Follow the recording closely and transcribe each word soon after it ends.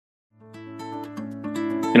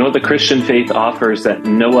what the Christian faith offers that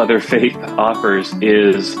no other faith offers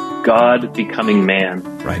is God becoming man.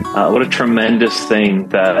 Right. What a tremendous thing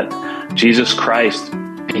that Jesus Christ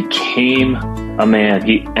became a man.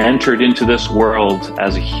 He entered into this world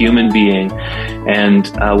as a human being. And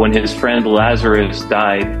when his friend Lazarus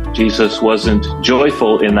died, Jesus wasn't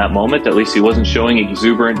joyful in that moment. At least he wasn't showing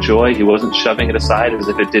exuberant joy. He wasn't shoving it aside as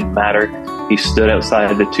if it didn't matter. He stood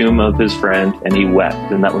outside the tomb of his friend and he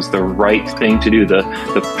wept. And that was the right thing to do. The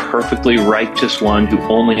perfectly righteous one who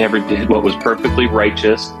only ever did what was perfectly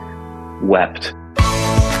righteous wept.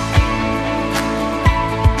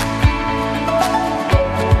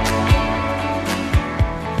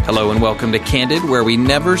 Hello and welcome to Candid, where we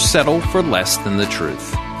never settle for less than the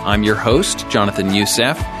truth. I'm your host, Jonathan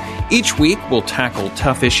Youssef. Each week, we'll tackle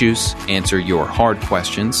tough issues, answer your hard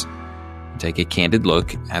questions, and take a candid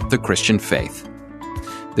look at the Christian faith.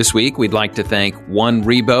 This week, we'd like to thank One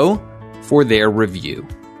Rebo for their review.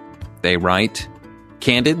 They write,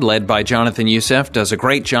 Candid, led by Jonathan Youssef, does a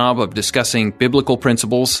great job of discussing biblical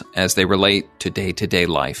principles as they relate to day-to-day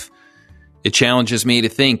life. It challenges me to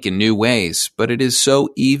think in new ways, but it is so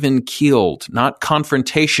even-keeled, not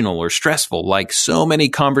confrontational or stressful like so many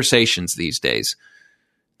conversations these days.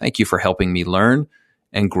 Thank you for helping me learn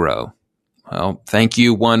and grow. Well, thank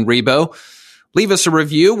you, One Rebo. Leave us a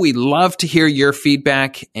review. We love to hear your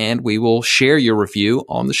feedback, and we will share your review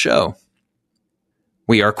on the show.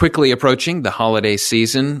 We are quickly approaching the holiday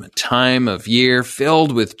season, a time of year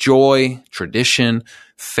filled with joy, tradition,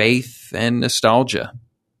 faith, and nostalgia,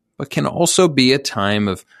 but can also be a time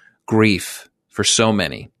of grief for so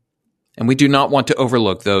many. And we do not want to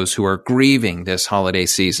overlook those who are grieving this holiday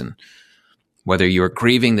season. Whether you are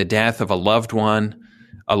grieving the death of a loved one,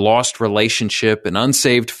 a lost relationship, an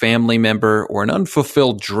unsaved family member, or an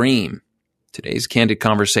unfulfilled dream, today's Candid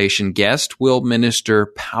Conversation guest will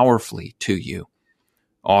minister powerfully to you.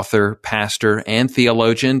 Author, pastor, and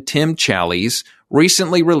theologian Tim Challies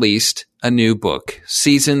recently released a new book,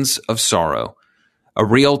 Seasons of Sorrow, a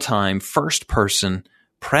real-time, first-person,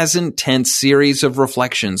 present-tense series of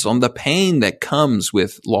reflections on the pain that comes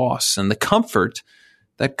with loss and the comfort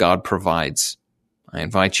that God provides. I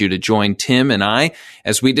invite you to join Tim and I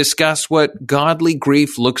as we discuss what godly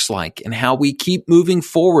grief looks like and how we keep moving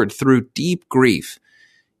forward through deep grief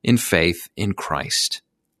in faith in Christ.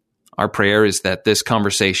 Our prayer is that this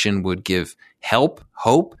conversation would give help,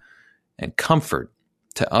 hope, and comfort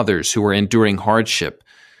to others who are enduring hardship,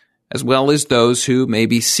 as well as those who may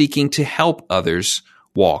be seeking to help others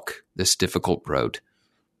walk this difficult road.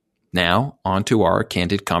 Now, on to our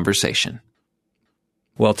Candid Conversation.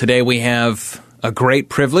 Well, today we have a great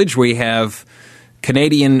privilege. We have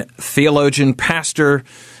Canadian theologian, pastor,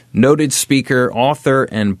 noted speaker, author,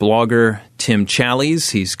 and blogger Tim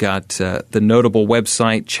Challies. He's got the notable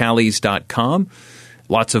website, Challies.com.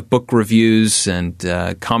 Lots of book reviews and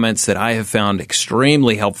comments that I have found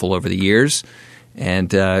extremely helpful over the years.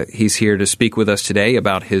 And he's here to speak with us today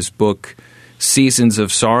about his book, Seasons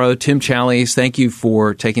of Sorrow. Tim Challies, thank you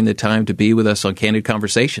for taking the time to be with us on Candid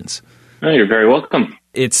Conversations. Oh, you're very welcome.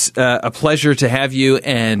 It's a pleasure to have you,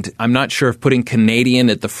 and I'm not sure if putting Canadian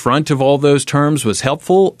at the front of all those terms was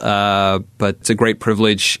helpful, but it's a great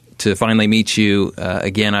privilege to finally meet you.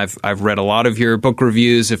 Again, I've read a lot of your book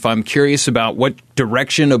reviews. If I'm curious about what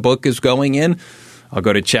direction a book is going in, I'll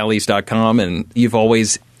go to Challies.com, and you've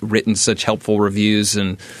always written such helpful reviews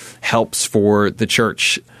and helps for the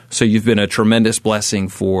church. So you've been a tremendous blessing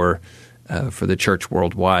for the church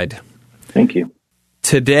worldwide. Thank you.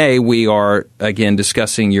 Today we are, again,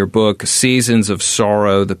 discussing your book, Seasons of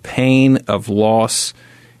Sorrow, the pain of loss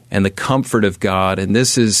and the comfort of God. And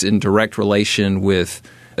this is in direct relation with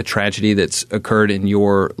a tragedy that's occurred in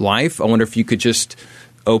your life. I wonder if you could just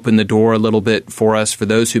open the door a little bit for us, for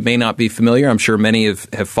those who may not be familiar. I'm sure many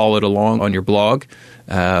have followed along on your blog,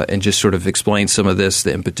 and just sort of explain some of this,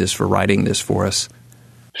 the impetus for writing this for us.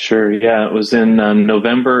 Sure, yeah. It was in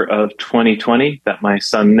November of 2020 that my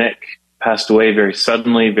son Nick passed away very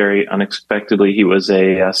suddenly, very unexpectedly. He was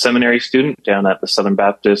a seminary student down at the Southern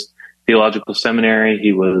Baptist Theological Seminary.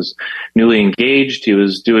 He was newly engaged. He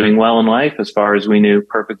was doing well in life, as far as we knew,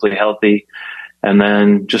 perfectly healthy. And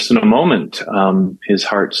then just in a moment, his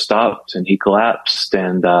heart stopped and he collapsed.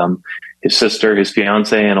 And his sister, his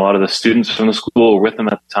fiance, and a lot of the students from the school were with him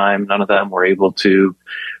at the time. None of them were able to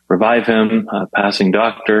revive him. Passing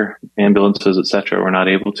doctor, ambulances, etc., were not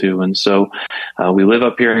able to. And so we live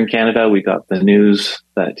up here in Canada. We got the news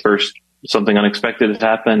that first something unexpected had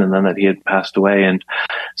happened, and then that he had passed away. And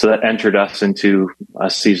so that entered us into a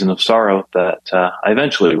season of sorrow that I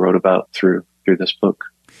eventually wrote about through this book.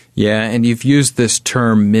 Yeah, and you've used this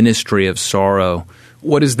term, ministry of sorrow.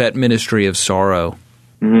 What is that ministry of sorrow?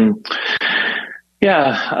 Mm-hmm.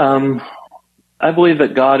 Yeah. I believe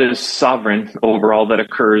that God is sovereign over all that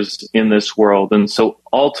occurs in this world. And so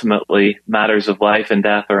ultimately, matters of life and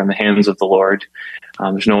death are in the hands of the Lord.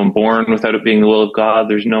 There's no one born without it being the will of God.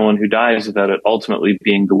 There's no one who dies without it ultimately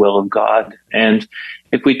being the will of God. And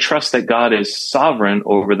if we trust that God is sovereign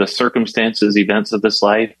over the circumstances, events of this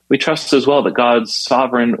life, we trust as well that God's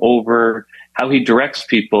sovereign over how he directs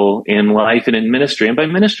people in life and in ministry. And by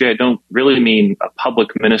ministry, I don't really mean a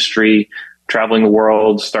public ministry, traveling the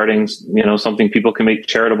world, starting, something people can make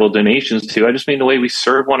charitable donations to. I just mean the way we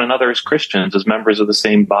serve one another as Christians, as members of the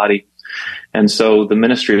same body. And so the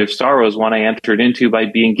ministry of sorrow is one I entered into by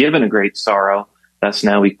being given a great sorrow. That's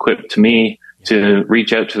now equipped me to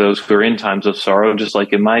reach out to those who are in times of sorrow, just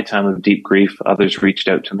like in my time of deep grief, others reached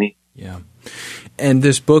out to me. Yeah. And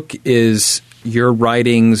this book is your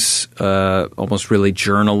writings, almost really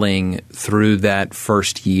journaling through that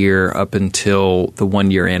first year up until the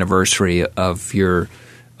 1-year anniversary of your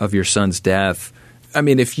son's death. I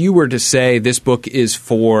mean, if you were to say this book is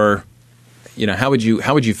for, how would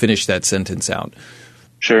you finish that sentence out?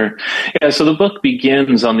 Sure. Yeah, so the book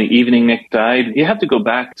begins on the evening Nick died. You have to go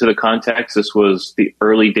back to the context. This was the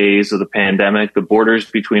early days of the pandemic. The borders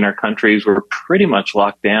between our countries were pretty much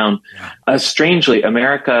locked down. Strangely,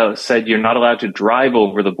 America said you're not allowed to drive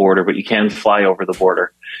over the border, but you can fly over the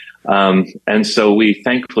border. And so we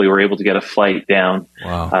thankfully were able to get a flight down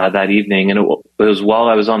that evening. And it was while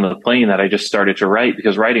I was on the plane that I just started to write,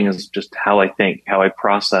 because writing is just how I think, how I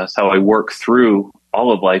process, how I work through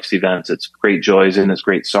all of life's events, its great joys and its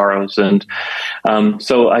great sorrows. And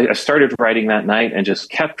so I started writing that night and just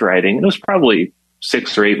kept writing. It was probably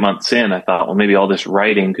 6 or 8 months in. I thought, well, maybe all this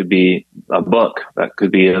writing could be a book that could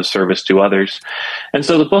be of service to others. And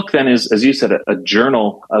so the book then is, as you said, a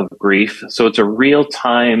journal of grief. So it's a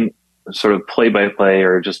real-time sort of play-by-play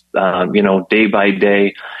or just,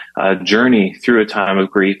 day-by-day journey through a time of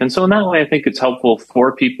grief. And so in that way, I think it's helpful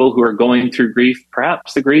for people who are going through grief,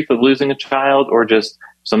 perhaps the grief of losing a child or just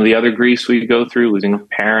some of the other griefs we go through, losing a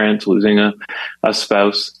parent, losing a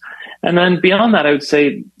spouse. And then beyond that, I would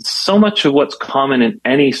say so much of what's common in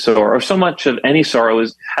any sorrow, or so much of any sorrow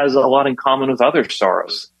has a lot in common with other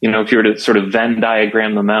sorrows. If you were to sort of Venn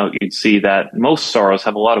diagram them out, you'd see that most sorrows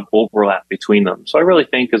have a lot of overlap between them. So I really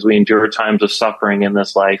think as we endure times of suffering in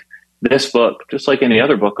this life, this book, just like any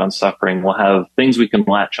other book on suffering, will have things we can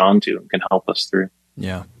latch onto and can help us through.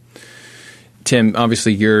 Yeah. Tim,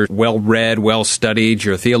 obviously you're well-read, well-studied,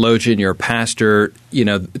 you're a theologian, you're a pastor.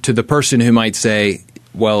 To the person who might say,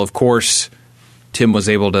 well, of course, Tim was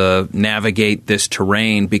able to navigate this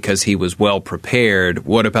terrain because he was well prepared.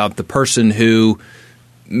 What about the person who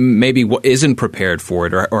maybe isn't prepared for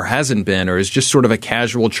it or hasn't been or is just sort of a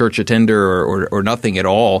casual church attender or nothing at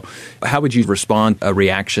all? How would you respond to a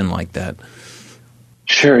reaction like that?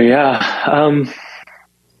 Sure, yeah.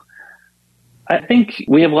 I think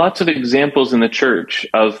we have lots of examples in the church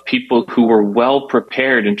of people who were well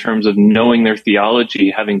prepared in terms of knowing their theology,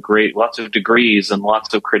 having lots of degrees and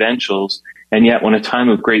lots of credentials. And yet when a time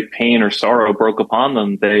of great pain or sorrow broke upon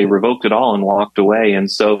them, they revoked it all and walked away.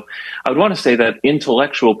 And so I would want to say that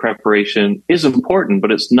intellectual preparation is important,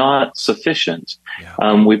 but it's not sufficient.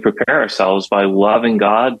 Yeah. We prepare ourselves by loving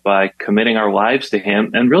God, by committing our lives to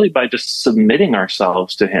Him, and really by just submitting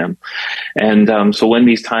ourselves to Him. And so when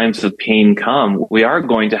these times of pain come, we are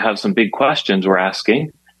going to have some big questions we're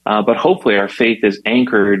asking. But hopefully our faith is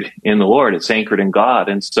anchored in the Lord. It's anchored in God.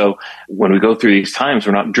 And so when we go through these times,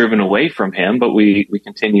 we're not driven away from Him, but we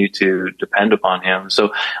continue to depend upon Him.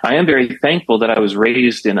 So I am very thankful that I was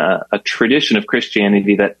raised in a tradition of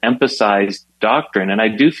Christianity that emphasized doctrine. And I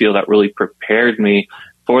do feel that really prepared me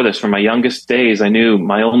for this. From my youngest days, I knew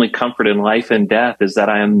my only comfort in life and death is that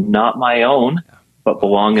I am not my own, but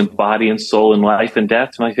belong in body and soul in life and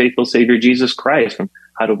death to my faithful Savior, Jesus Christ. From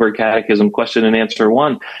Heidelberg Catechism, question and answer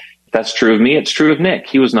 1. If that's true of me, it's true of Nick.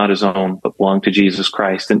 He was not his own, but belonged to Jesus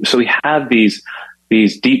Christ. And so we have these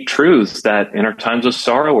deep truths that in our times of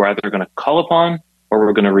sorrow, we're either going to call upon or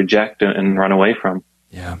we're going to reject and run away from.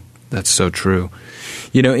 Yeah, that's so true.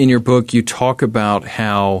 In your book, you talk about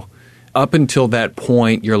how up until that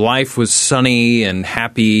point, your life was sunny and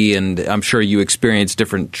happy, and I'm sure you experienced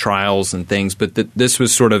different trials and things, but this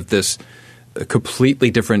was sort of this a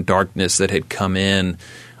completely different darkness that had come in.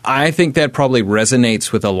 I think that probably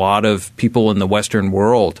resonates with a lot of people in the Western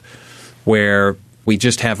world where we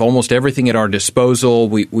just have almost everything at our disposal.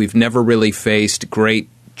 We've never really faced great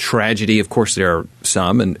tragedy. Of course, there are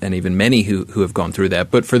some and even many who have gone through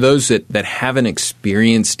that. But for those that haven't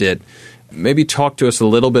experienced it, maybe talk to us a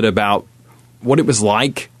little bit about what it was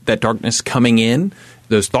like, that darkness coming in,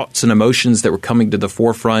 those thoughts and emotions that were coming to the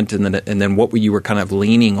forefront, and then what you were kind of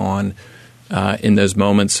leaning on in those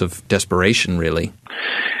moments of desperation, really?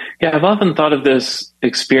 Yeah, I've often thought of this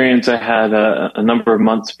experience I had a number of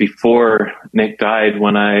months before Nick died,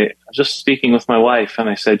 when I was just speaking with my wife, and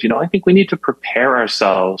I said, I think we need to prepare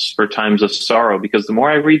ourselves for times of sorrow, because the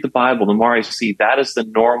more I read the Bible, the more I see that is the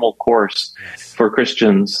normal course for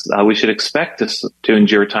Christians. We should expect us to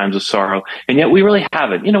endure times of sorrow, and yet we really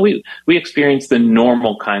haven't. We experience the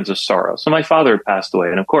normal kinds of sorrow. So my father had passed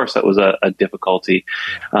away, and of course that was a difficulty.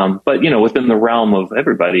 But within the realm of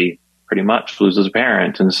everybody, pretty much loses a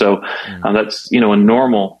parent. And so that's, a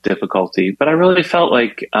normal difficulty. But I really felt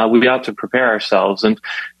like we ought to prepare ourselves. And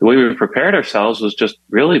the way we prepared ourselves was just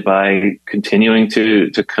really by continuing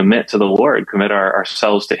to commit to the Lord, commit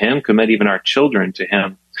ourselves to Him, commit even our children to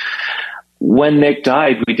Him. When Nick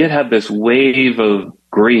died, we did have this wave of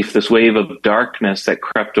grief, this wave of darkness that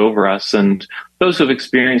crept over us. And those who have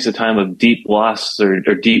experienced a time of deep loss or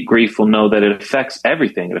deep grief will know that it affects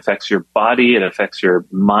everything. It affects your body, it affects your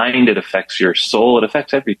mind, it affects your soul, it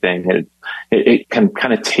affects everything. It can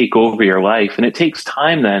kind of take over your life. And it takes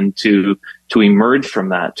time then to emerge from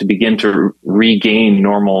that, to begin to regain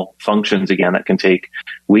normal functions again. That can take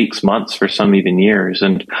weeks, months, for some even years.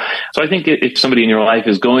 And so I think if somebody in your life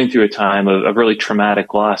is going through a time of really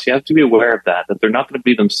traumatic loss, you have to be aware of that they're not going to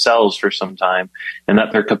be themselves for some time, and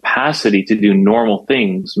that their capacity to do normal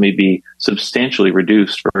things may be substantially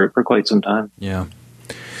reduced for quite some time. Yeah.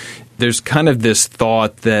 There's kind of this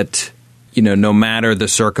thought that, no matter the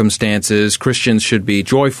circumstances, Christians should be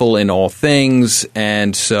joyful in all things.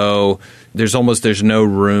 And so there's no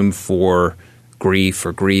room for grief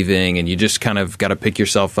or grieving, and you just kind of got to pick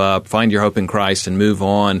yourself up, find your hope in Christ, and move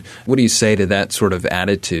on. What do you say to that sort of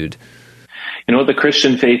attitude? What the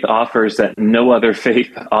Christian faith offers that no other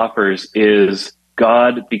faith offers is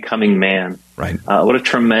God becoming man. Right. What a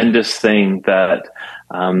tremendous thing that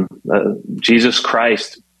Jesus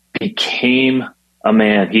Christ became a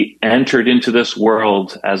man. He entered into this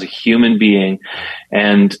world as a human being.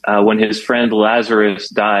 And when his friend Lazarus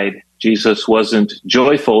died, Jesus wasn't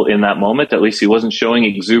joyful in that moment. At least he wasn't showing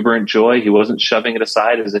exuberant joy. He wasn't shoving it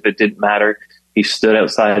aside as if it didn't matter. He stood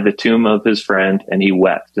outside the tomb of his friend and he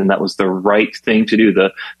wept. And that was the right thing to do.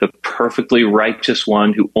 The perfectly righteous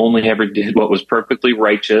one who only ever did what was perfectly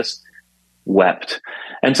righteous wept.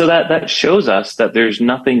 And so that shows us that there's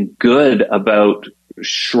nothing good about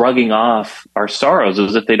shrugging off our sorrows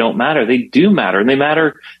as if they don't matter. They do matter, and they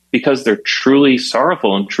matter because they're truly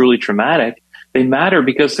sorrowful and truly traumatic. They matter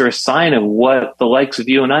because they're a sign of what the likes of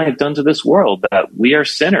you and I have done to this world, that we are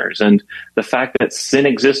sinners. And the fact that sin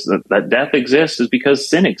exists, that death exists, is because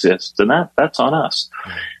sin exists, and that's on us.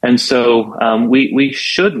 And so we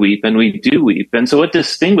should weep, and we do weep. And so what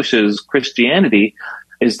distinguishes Christianity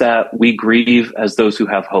is that we grieve as those who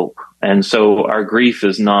have hope. And so our grief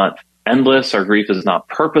is not endless. Our grief is not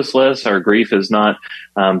purposeless. Our grief is not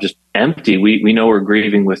just empty. We know we're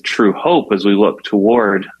grieving with true hope as we look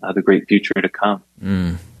toward the great future to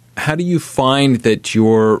come. How do you find that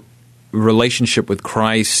your relationship with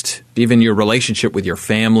Christ, even your relationship with your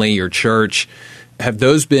family, your church, have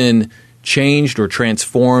those been changed or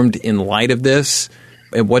transformed in light of this?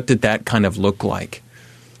 And what did that kind of look like?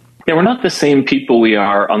 Yeah, we're not the same people we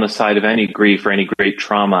are on the side of any grief or any great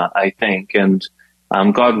trauma, I think. And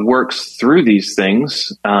God works through these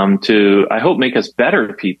things to, I hope, make us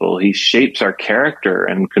better people. He shapes our character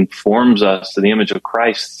and conforms us to the image of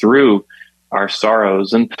Christ through our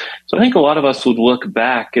sorrows. And so I think a lot of us would look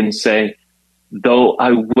back and say, though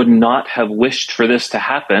I would not have wished for this to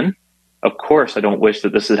happen, of course I don't wish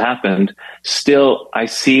that this had happened, still I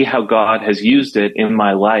see how God has used it in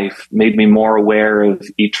my life, made me more aware of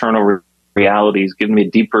eternal realities, given me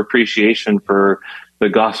a deeper appreciation for the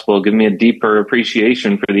gospel, give me a deeper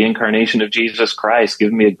appreciation for the incarnation of Jesus Christ,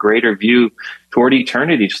 give me a greater view toward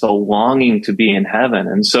eternity, just a longing to be in heaven.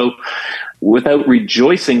 And so without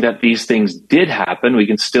rejoicing that these things did happen, we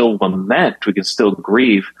can still lament, we can still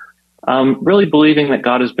grieve, really believing that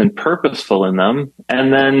God has been purposeful in them,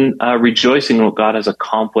 and then rejoicing in what God has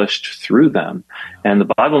accomplished through them. And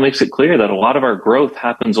the Bible makes it clear that a lot of our growth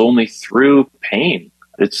happens only through pain.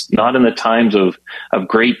 It's not in the times of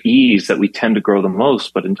great ease that we tend to grow the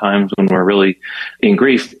most, but in times when we're really in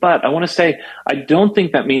grief. But I want to say, I don't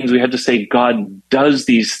think that means we have to say God does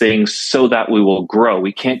these things so that we will grow.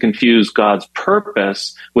 We can't confuse God's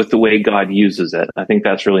purpose with the way God uses it. I think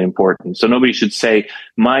that's really important. So nobody should say,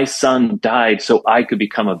 my son died so I could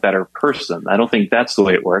become a better person. I don't think that's the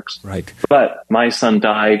way it works. Right. But my son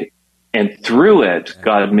died, and through it,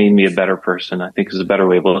 God made me a better person, I think is a better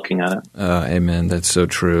way of looking at it. Amen. That's so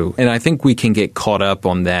true. And I think we can get caught up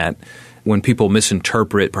on that when people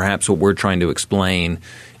misinterpret perhaps what we're trying to explain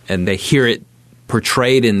and they hear it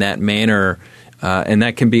portrayed in that manner, and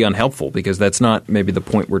that can be unhelpful because that's not maybe the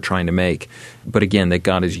point we're trying to make. But again, that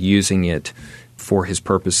God is using it for his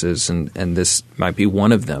purposes, and this might be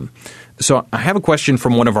one of them. So I have a question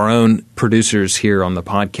from one of our own producers here on the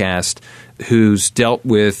podcast who's dealt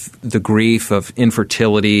with the grief of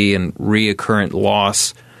infertility and reoccurrent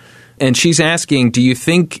loss. And she's asking, do you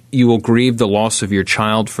think you will grieve the loss of your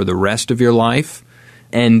child for the rest of your life?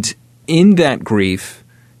 And in that grief,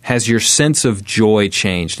 has your sense of joy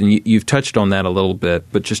changed? And you've touched on that a little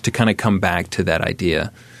bit, but just to kind of come back to that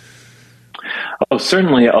idea. Oh,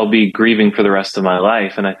 certainly I'll be grieving for the rest of my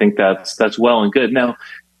life. And I think that's well and good. Now,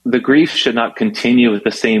 the grief should not continue with the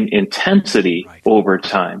same intensity over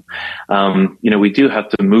time. We do have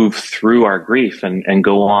to move through our grief and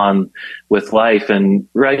go on with life. And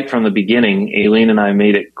right from the beginning, Aileen and I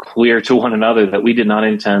made it clear to one another that we did not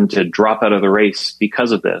intend to drop out of the race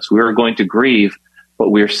because of this. We were going to grieve, but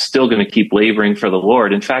we're still going to keep laboring for the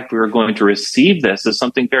Lord. In fact, we were going to receive this as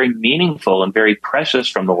something very meaningful and very precious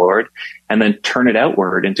from the Lord, and then turn it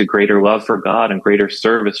outward into greater love for God and greater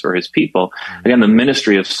service for his people. Again, the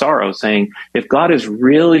ministry of sorrow, saying, if God is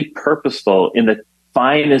really purposeful in the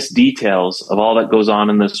finest details of all that goes on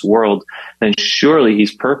in this world, then surely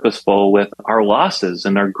he's purposeful with our losses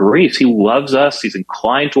and our griefs. He loves us. He's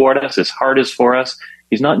inclined toward us. His heart is for us.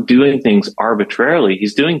 He's not doing things arbitrarily.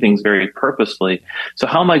 He's doing things very purposefully. So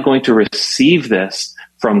how am I going to receive this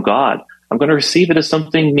from God? I'm going to receive it as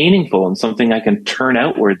something meaningful and something I can turn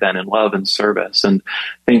outward then in love and service. And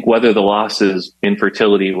think whether the loss is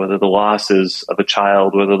infertility, whether the loss is of a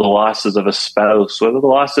child, whether the loss is of a spouse, whether the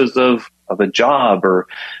loss is of a job or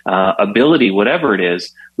ability, whatever it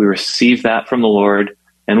is, we receive that from the Lord.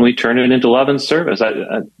 And we turn it into love and service.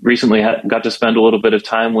 I recently got to spend a little bit of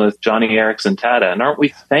time with Johnny Erickson Tata. And aren't we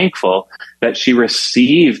thankful that she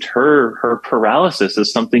received her paralysis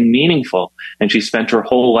as something meaningful? And she spent her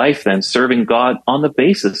whole life then serving God on the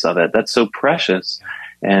basis of it. That's so precious.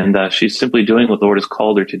 And she's simply doing what the Lord has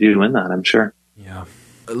called her to do in that, I'm sure. Yeah.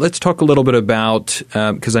 Let's talk a little bit about,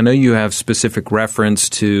 because I know you have specific reference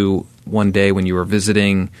to one day when you were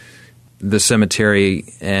visiting the cemetery,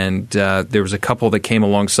 and there was a couple that came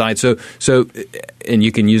alongside. So, and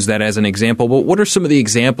you can use that as an example. But what are some of the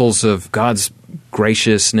examples of God's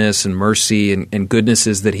graciousness and mercy and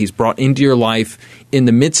goodnesses that he's brought into your life in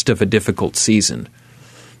the midst of a difficult season?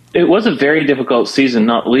 It was a very difficult season,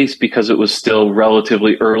 not least because it was still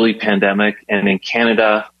relatively early pandemic. And in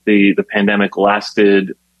Canada, the pandemic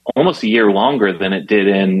lasted almost a year longer than it did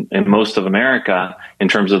in most of America in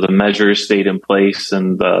terms of the measures stayed in place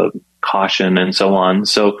and the caution and so on.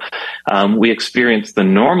 So we experienced the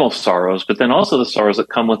normal sorrows, but then also the sorrows that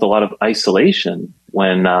come with a lot of isolation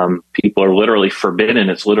when people are literally forbidden.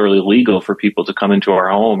 It's literally legal for people to come into our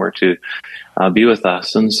home or to be with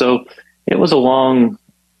us. And so it was a long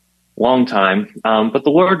time. But the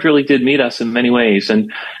Lord really did meet us in many ways.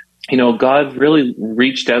 And, God really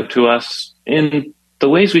reached out to us in the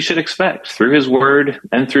ways we should expect, through his word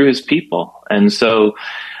and through his people. And so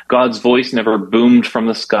God's voice never boomed from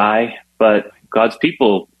the sky, but God's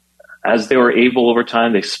people, as they were able over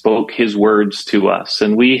time, they spoke his words to us.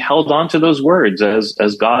 And we held on to those words as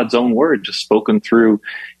God's own word, just spoken through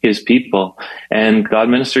his people. And God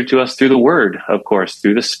ministered to us through the word, of course,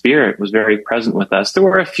 through the Spirit, was very present with us. There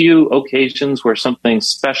were a few occasions where something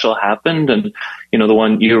special happened. And, the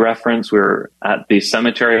one you referenced, we were at the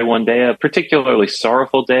cemetery one day, a particularly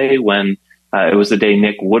sorrowful day when it was the day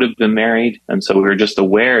Nick would have been married. And so we were just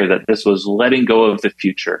aware that this was letting go of the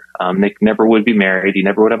future. Nick never would be married. He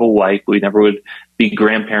never would have a wife. We never would be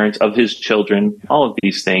grandparents of his children, all of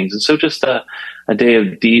these things. And so just a day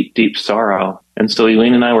of deep, deep sorrow. And so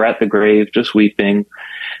Eileen and I were at the grave just weeping.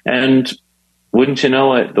 And wouldn't you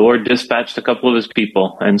know it, the Lord dispatched a couple of his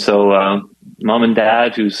people. And so mom and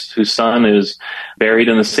dad, whose son is buried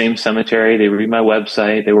in the same cemetery, they read my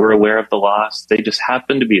website, they were aware of the loss. They just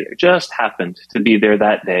happened to be there,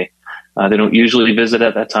 that day. They don't usually visit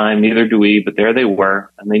at that time, neither do we, but there they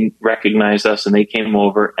were, and they recognized us, and they came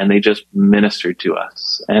over, and they just ministered to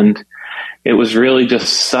us. And it was really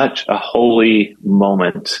just such a holy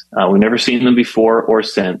moment. We've never seen them before or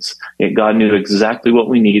since. Yet God knew exactly what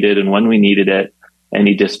we needed and when we needed it, and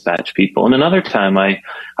he dispatched people. And another time I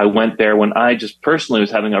went there when I just personally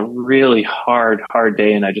was having a really hard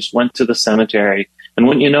day, and I just went to the cemetery. And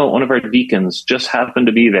wouldn't you know, one of our deacons just happened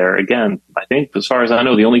to be there. Again, I think as far as I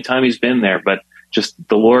know, the only time he's been there, but just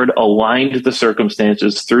the Lord aligned the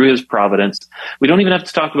circumstances through his providence. We don't even have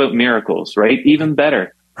to talk about miracles, right? Even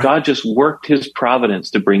better. God just worked his providence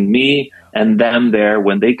to bring me and them there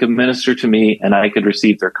when they could minister to me and I could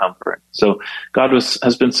receive their comfort. So God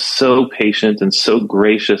has been so patient and so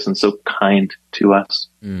gracious and so kind to us.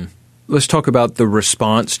 Mm. Let's talk about the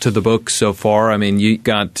response to the book so far. I mean, you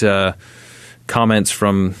got comments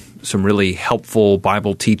from some really helpful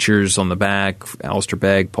Bible teachers on the back, Alistair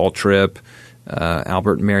Begg, Paul Tripp,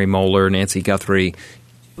 Albert and Mary Moeller, Nancy Guthrie.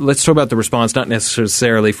 Let's talk about the response, not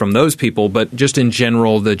necessarily from those people, but just in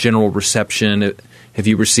general, the general reception. Have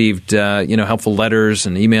you received helpful letters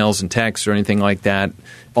and emails and texts or anything like that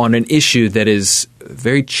on an issue that is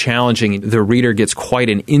very challenging? The reader gets quite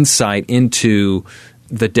an insight into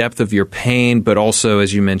the depth of your pain, but also,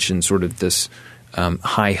 as you mentioned, sort of this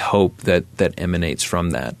high hope that emanates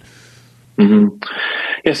from that. Mm-hmm.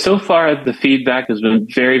 Yeah, so far the feedback has been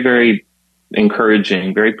very, very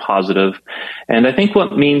encouraging, very positive. And I think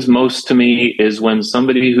what means most to me is when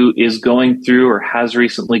somebody who is going through or has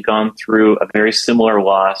recently gone through a very similar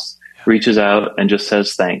loss reaches out and just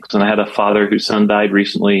says thanks. And I had a father whose son died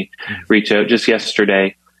recently reach out just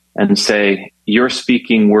yesterday and say, "You're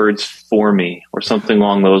speaking words for me," or something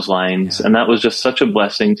along those lines. And that was just such a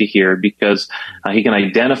blessing to hear, because he can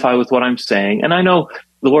identify with what I'm saying. And I know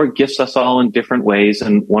the Lord gifts us all in different ways.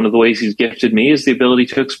 And one of the ways he's gifted me is the ability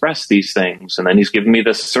to express these things. And then he's given me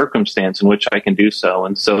this circumstance in which I can do so.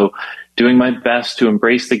 And so doing my best to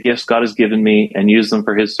embrace the gifts God has given me and use them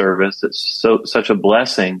for his service, it's such a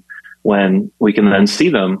blessing when we can then see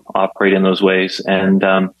them operate in those ways. And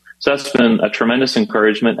so that's been a tremendous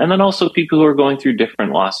encouragement. And then also people who are going through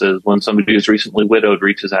different losses. When somebody who's recently widowed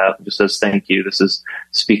reaches out and just says, "Thank you, this is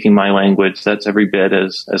speaking my language," that's every bit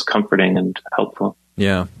as comforting and helpful.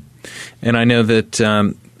 Yeah. And I know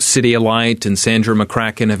that City of Light and Sandra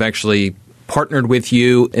McCracken have actually partnered with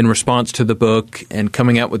you in response to the book and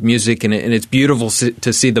coming out with music. And it's beautiful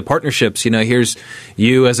to see the partnerships. You know, here's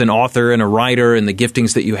you as an author and a writer and the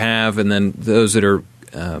giftings that you have, and then those that are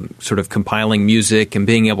sort of compiling music and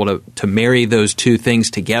being able to marry those two things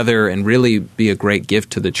together and really be a great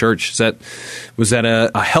gift to the church. Was that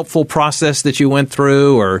a helpful process that you went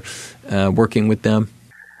through, or working with them?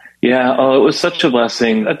 Yeah, it was such a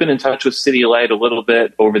blessing. I've been in touch with City of Light a little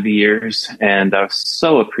bit over the years, and I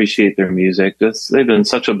so appreciate their music. They've been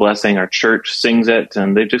such a blessing. Our church sings it,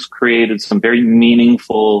 and they've just created some very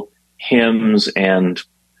meaningful hymns and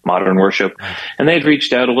modern worship. And they'd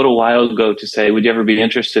reached out a little while ago to say, "Would you ever be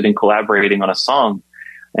interested in collaborating on a song?"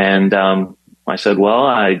 And I said, "Well,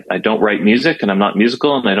 I don't write music, and I'm not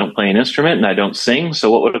musical, and I don't play an instrument, and I don't sing.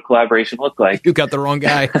 So what would a collaboration look like?" You got the wrong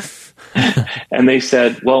guy. And they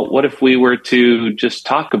said, "Well, what if we were to just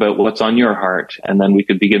talk about what's on your heart? And then we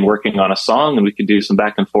could begin working on a song, and we could do some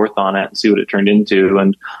back and forth on it and see what it turned into."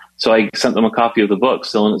 And so I sent them a copy of the book,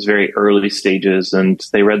 still in its very early stages, and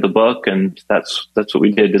they read the book, and that's what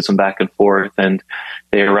we did some back and forth. And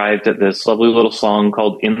they arrived at this lovely little song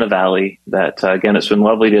called "In the Valley" that, again, it's been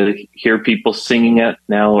lovely to hear people singing it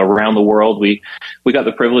now around the world. We got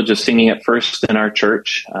the privilege of singing it first in our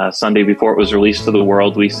church. Sunday before it was released to the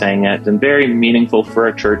world, we sang it, and very meaningful for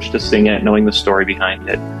our church to sing it, knowing the story behind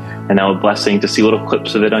it. And now a blessing to see little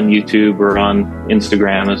clips of it on YouTube or on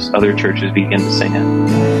Instagram as other churches begin to sing it.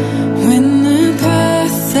 When the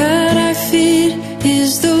path that I feed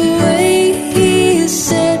is the way he has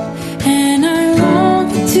set, and I long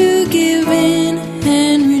to give in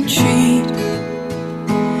and retreat,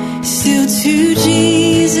 still to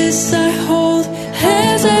Jesus I hold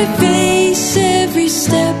as I face every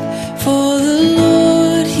step, for the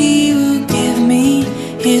Lord, he will give me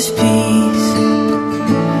his peace.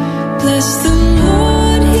 Bless the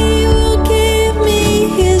Lord, he will give me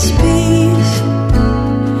his peace.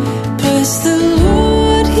 Bless the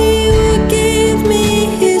Lord, he will give me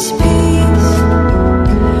his peace.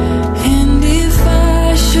 And if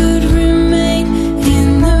I should remain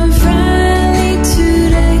in the valley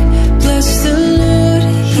today, bless the Lord,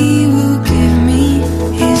 he will give me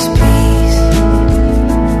his peace.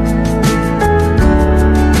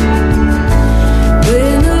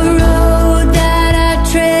 When the road that I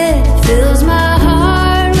tread fills my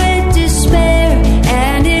heart with despair,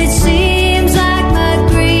 and it seems like my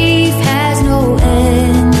grief has no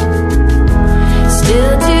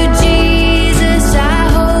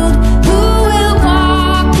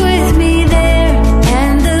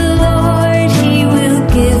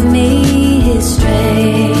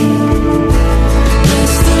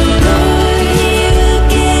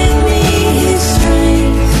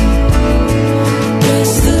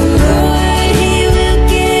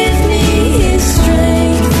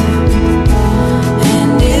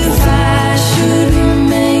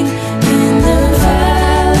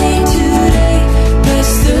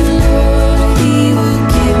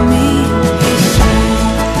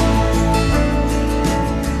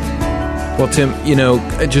Well, Tim,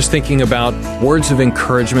 just thinking about words of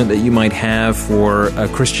encouragement that you might have for a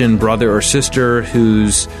Christian brother or sister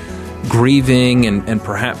who's grieving and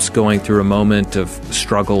perhaps going through a moment of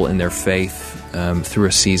struggle in their faith through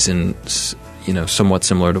a season, somewhat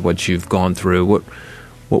similar to what you've gone through.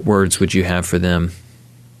 What words would you have for them?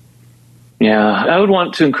 Yeah, I would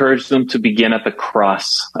want to encourage them to begin at the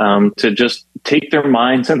cross, to just take their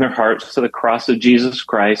minds and their hearts to the cross of Jesus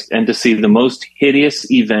Christ and to see the most hideous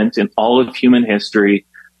event in all of human history,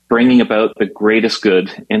 bringing about the greatest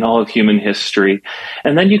good in all of human history.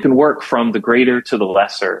 And then you can work from the greater to the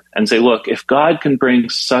lesser and say, look, if God can bring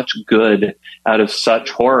such good out of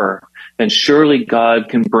such horror, then surely God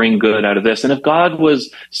can bring good out of this. And if God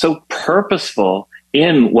was so purposeful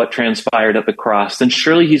in what transpired at the cross, then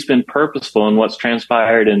surely he's been purposeful in what's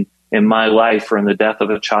transpired in my life or in the death of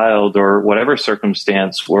a child or whatever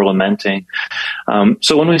circumstance we're lamenting.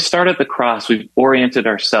 So when we start at the cross, we've oriented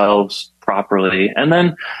ourselves properly. And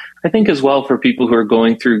then I think as well for people who are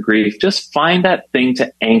going through grief, just find that thing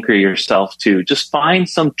to anchor yourself to. Just find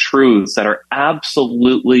some truths that are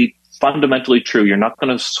absolutely fundamentally true. You're not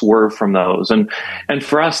going to swerve from those. And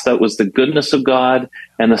for us, that was the goodness of God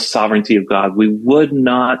and the sovereignty of God. We would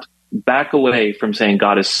not back away from saying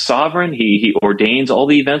God is sovereign. He ordains all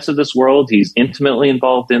the events of this world. He's intimately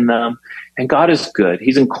involved in them. And God is good.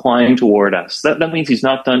 He's inclined toward us. That means he's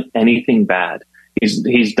not done anything bad.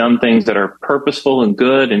 He's done things that are purposeful and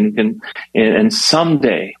good and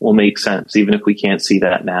someday will make sense, even if we can't see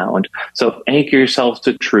that now. And so anchor yourselves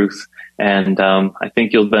to truth. And I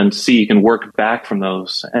think you'll then see you can work back from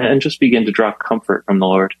those and just begin to draw comfort from the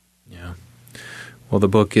Lord. Yeah. Well, the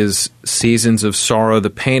book is Seasons of Sorrow,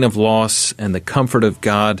 the Pain of Loss, and the Comfort of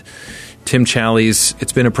God. Tim Challies,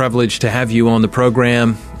 it's been a privilege to have you on the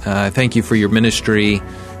program. Thank you for your ministry.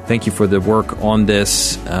 Thank you for the work on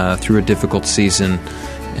this through a difficult season.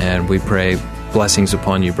 And we pray blessings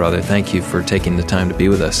upon you, brother. Thank you for taking the time to be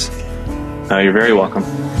with us. You're very welcome.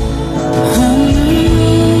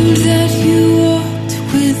 That you walked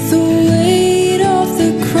with the weight of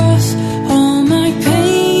the cross, all my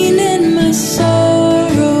pain and my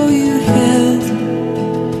sorrow you held.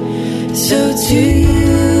 So to you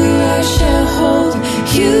I shall hold,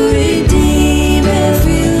 you redeem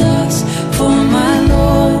every loss. For my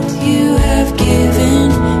Lord, you have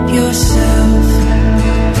given yourself.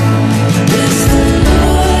 Bless the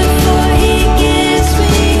Lord, for he gives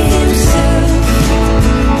me himself.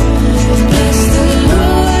 Bless the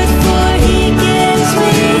Lord, for he gives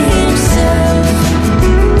me himself.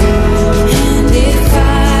 And if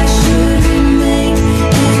I should remain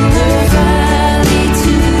in the valley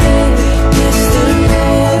today, bless the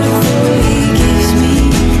Lord, for he gives me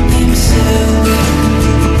himself.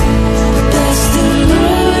 Bless the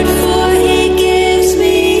Lord, for he gives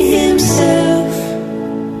me himself.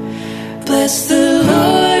 Bless the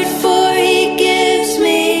Lord, for he gives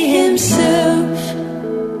me himself.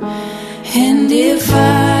 And if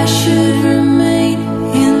I should remain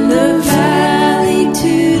in the valley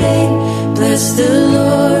today, bless the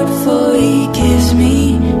Lord, for he gives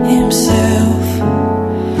me himself.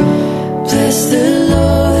 Bless the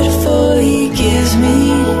Lord, for he gives me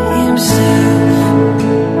himself.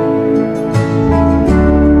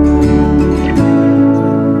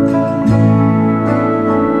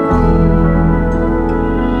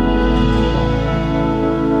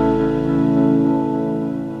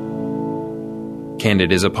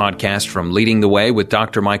 Candid is a podcast from Leading the Way with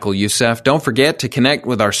Dr. Michael Youssef. Don't forget to connect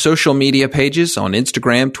with our social media pages on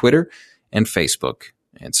Instagram, Twitter, and Facebook.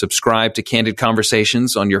 And subscribe to Candid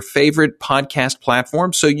Conversations on your favorite podcast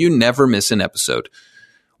platform so you never miss an episode.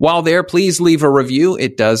 While there, please leave a review.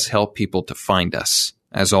 It does help people to find us.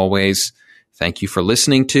 As always, thank you for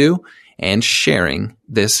listening to and sharing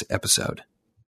this episode.